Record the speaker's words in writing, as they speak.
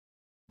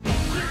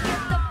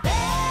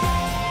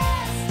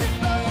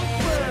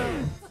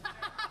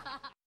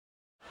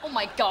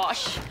my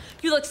gosh.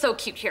 You look so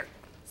cute. Here,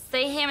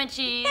 say ham and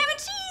cheese. Ham and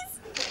cheese!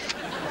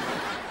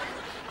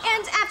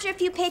 And after a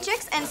few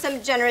paychecks and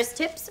some generous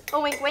tips, a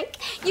wink wink,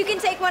 you can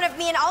take one of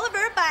me and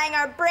Oliver buying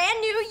our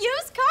brand new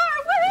used car.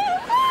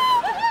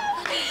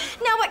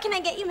 Woohoo! Now what can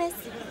I get you, miss?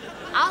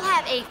 I'll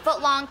have a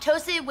foot-long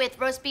toasted with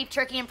roast beef,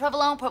 turkey, and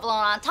provolone.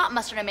 Provolone on top,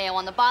 mustard and mayo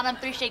on the bottom,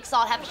 3 shakes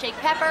salt, half a shake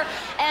pepper,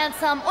 and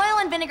some oil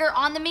and vinegar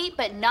on the meat,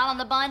 but not on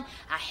the bun.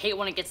 I hate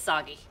when it gets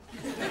soggy.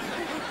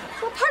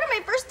 What part of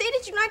my first date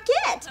did you not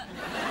get?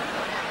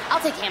 I'll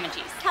take ham and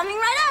cheese. Coming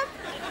right up.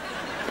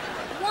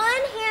 1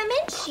 ham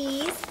and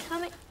cheese.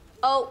 Coming.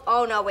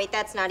 Oh no, wait,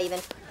 that's not even.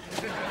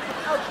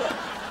 Okay.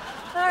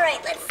 All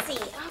right, let's see.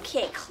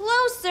 Okay,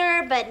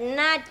 closer, but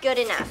not good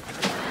enough.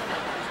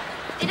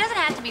 It doesn't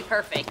have to be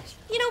perfect.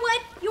 You know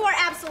what? You are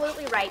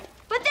absolutely right.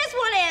 But this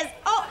one is.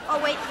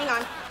 Oh, wait, hang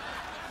on.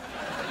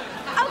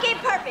 Okay,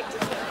 perfect.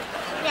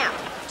 Now,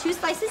 2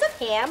 slices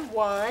of ham.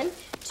 1,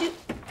 2.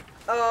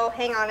 Oh,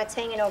 hang on, it's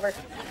hanging over.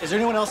 Is there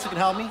anyone else who can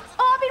help me?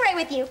 Oh, I'll be right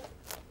with you.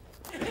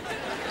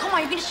 Come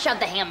on, you can just shove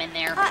the ham in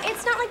there.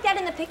 It's not like that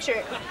in the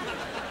picture.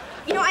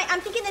 You know,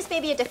 I'm thinking this may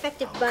be a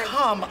defective bun.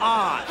 Come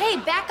on. Hey,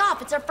 back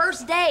off. It's our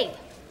first day.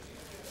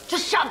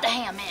 Just shove the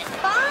ham in.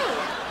 Fine.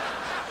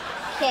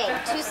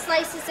 Okay, 2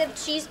 slices of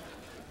cheese.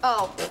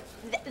 Oh,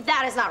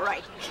 that is not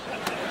right.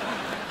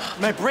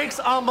 My break's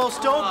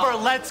almost over.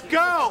 Let's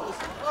go.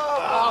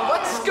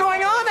 What's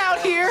going on out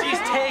here? She's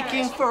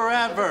taking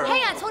forever.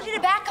 Hey, I told you to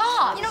back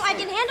off. You know, I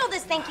can handle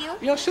this, thank you.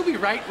 You know, she'll be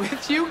right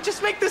with you.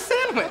 Just make the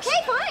sandwich.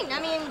 Okay, fine. I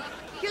mean,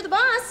 you're the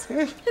boss.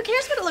 Who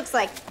cares what it looks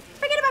like?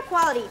 Forget about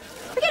quality.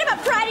 Forget about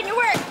pride in your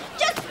work.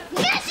 Just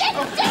mash it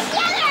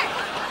together!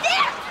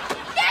 There!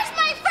 There's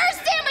my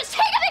first sandwich!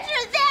 Take a picture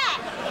of that!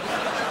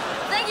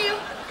 Thank you.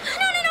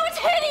 No, it's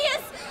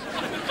hideous!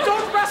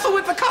 Don't wrestle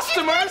with the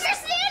customers. It's your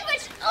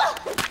sandwich! Ugh.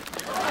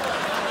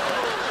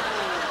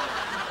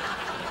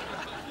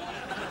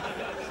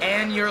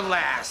 And you're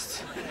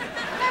last.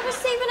 I was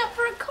saving up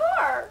for a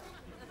car.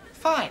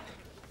 Fine.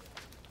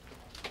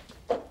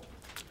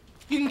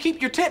 You can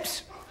keep your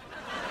tips.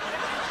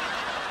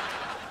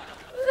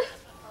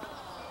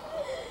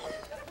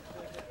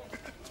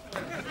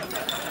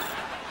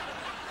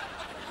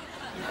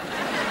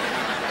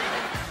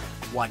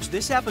 Watch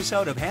this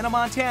episode of Hannah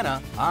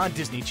Montana on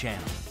Disney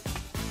Channel.